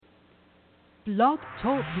Blog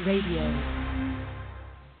Talk Radio.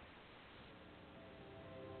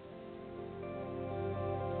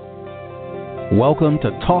 Welcome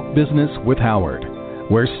to Talk Business with Howard,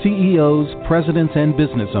 where CEOs, presidents, and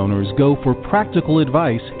business owners go for practical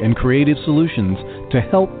advice and creative solutions to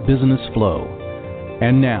help business flow.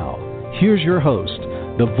 And now, here's your host,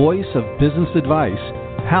 the voice of business advice,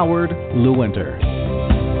 Howard Lewinter.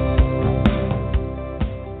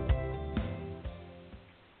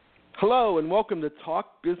 Hello, and welcome to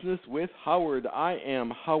Talk Business with Howard. I am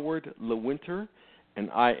Howard Lewinter, and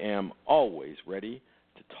I am always ready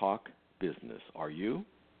to talk business. Are you?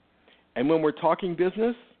 And when we're talking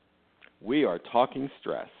business, we are talking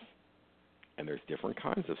stress. And there's different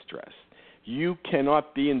kinds of stress. You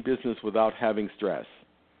cannot be in business without having stress.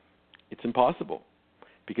 It's impossible.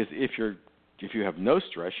 Because if you have no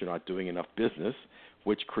stress, you're not doing enough business,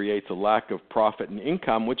 which creates a lack of profit and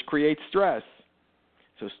income, which creates stress.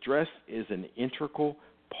 So stress is an integral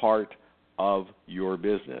part of your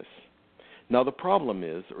business. Now the problem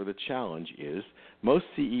is, or the challenge is, most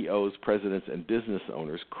CEOs, presidents, and business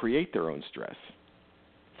owners create their own stress.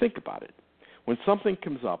 Think about it. When something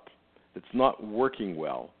comes up that's not working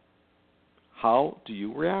well, how do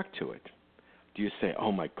you react to it? Do you say,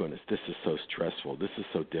 oh my goodness, this is so stressful, this is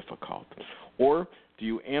so difficult? Or do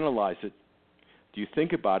you analyze it? Do you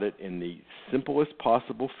think about it in the simplest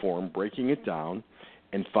possible form, breaking it down,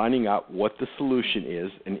 and finding out what the solution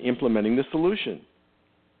is and implementing the solution?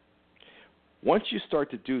 Once you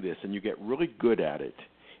start to do this and you get really good at it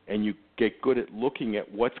and you get good at looking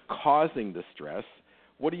at what's causing the stress,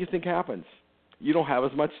 what do you think happens? You don't have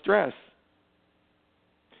as much stress.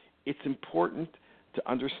 It's important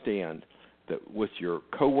to understand that with your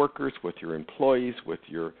coworkers, with your employees, with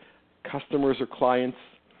your customers or clients,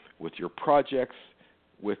 with your projects,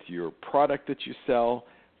 with your product that you sell,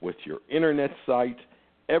 with your internet site,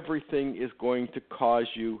 everything is going to cause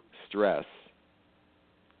you stress.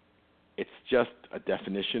 It's just a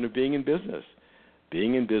definition of being in business.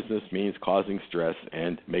 Being in business means causing stress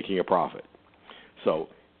and making a profit. So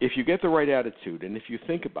if you get the right attitude and if you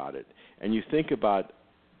think about it and you think about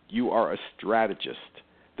you are a strategist,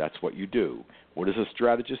 that's what you do. What does a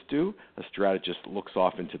strategist do? A strategist looks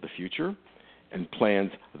off into the future and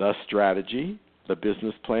plans the strategy, the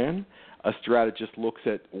business plan. A strategist looks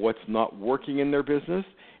at what's not working in their business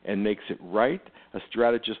and makes it right. A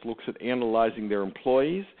strategist looks at analyzing their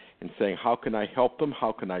employees and saying, how can I help them?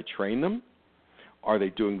 How can I train them? Are they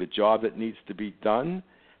doing the job that needs to be done?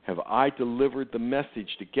 Have I delivered the message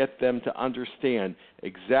to get them to understand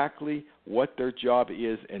exactly what their job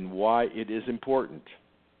is and why it is important?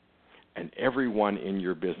 And everyone in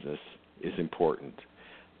your business is important.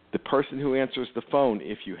 The person who answers the phone,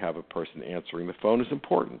 if you have a person answering the phone, is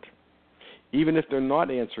important. Even if they're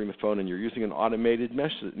not answering the phone and you're using an automated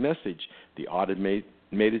message, the automated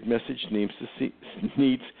message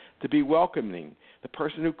needs to be welcoming. The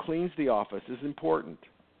person who cleans the office is important.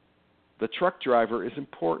 The truck driver is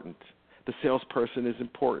important. The salesperson is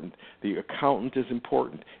important. The accountant is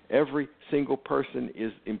important. Every single person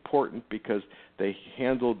is important because they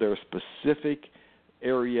handle their specific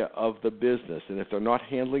area of the business. And if they're not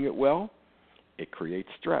handling it well, it creates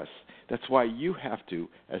stress. That's why you have to,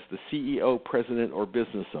 as the CEO, president, or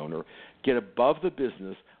business owner, get above the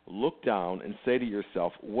business, look down, and say to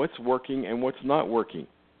yourself, what's working and what's not working?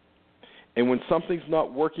 And when something's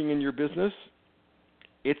not working in your business,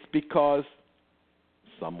 it's because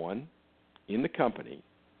someone in the company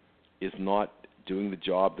is not doing the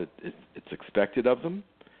job that it's expected of them.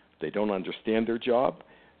 They don't understand their job.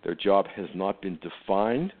 Their job has not been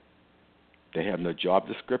defined. They have no job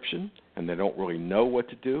description, and they don't really know what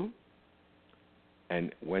to do.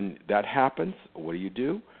 And when that happens, what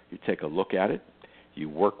do? You take a look at it. You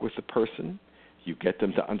work with the person. You get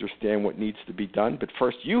them to understand what needs to be done. But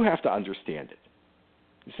first, you have to understand it.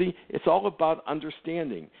 You see, it's all about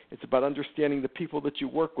understanding. It's about understanding the people that you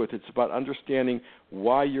work with. It's about understanding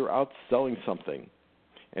why you're out selling something.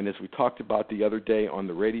 And as we talked about the other day on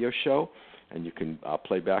the radio show, and you can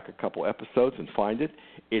play back a couple episodes and find it,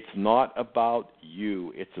 it's not about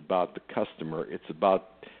you. It's about the customer. It's about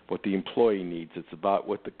what the employee needs. It's about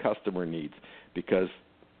what the customer needs, because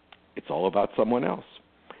it's all about someone else.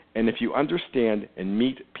 And if you understand and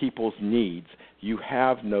meet people's needs, you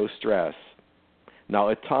have no stress. Now,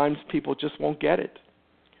 at times, people just won't get it.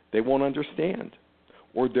 They won't understand.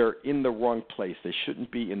 Or they're in the wrong place. They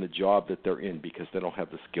shouldn't be in the job that they're in because they don't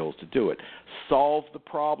have the skills to do it. Solve the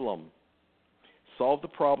problem. Solve the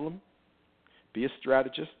problem. Be a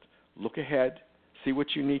strategist. Look ahead. See what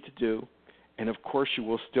you need to do. And, of course, you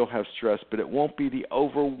will still have stress, but it won't be the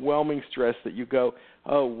overwhelming stress that you go,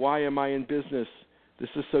 oh, why am I in business? This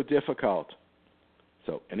is so difficult.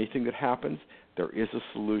 So anything that happens, there is a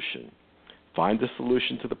solution. Find the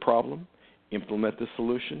solution to the problem, implement the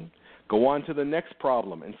solution, go on to the next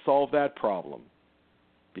problem and solve that problem,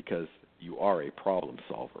 because you are a problem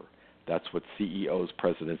solver. That's what CEOs,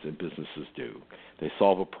 presidents, and businesses do. They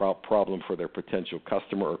solve a problem for their potential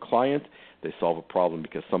customer or client. They solve a problem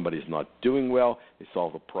because somebody's not doing well. They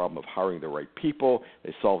solve a problem of hiring the right people.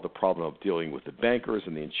 They solve the problem of dealing with the bankers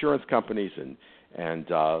and the insurance companies and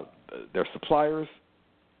their suppliers.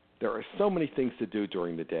 There are so many things to do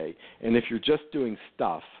during the day. And if you're just doing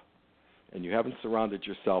stuff and you haven't surrounded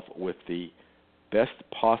yourself with the best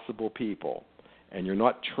possible people, and you're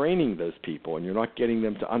not training those people, and you're not getting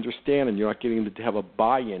them to understand, and you're not getting them to have a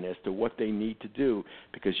buy-in as to what they need to do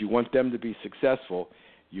because you want them to be successful,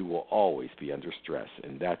 you will always be under stress,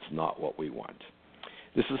 and that's not what we want.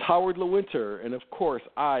 This is Howard Lewinter, and of course,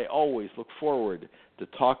 I always look forward to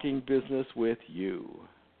talking business with you.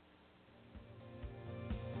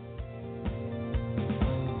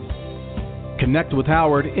 Connect with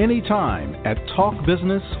Howard anytime at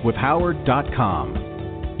talkbusinesswithhoward.com.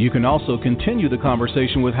 You can also continue the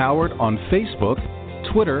conversation with Howard on Facebook,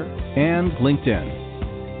 Twitter, and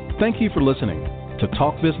LinkedIn. Thank you for listening to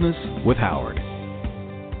Talk Business with Howard.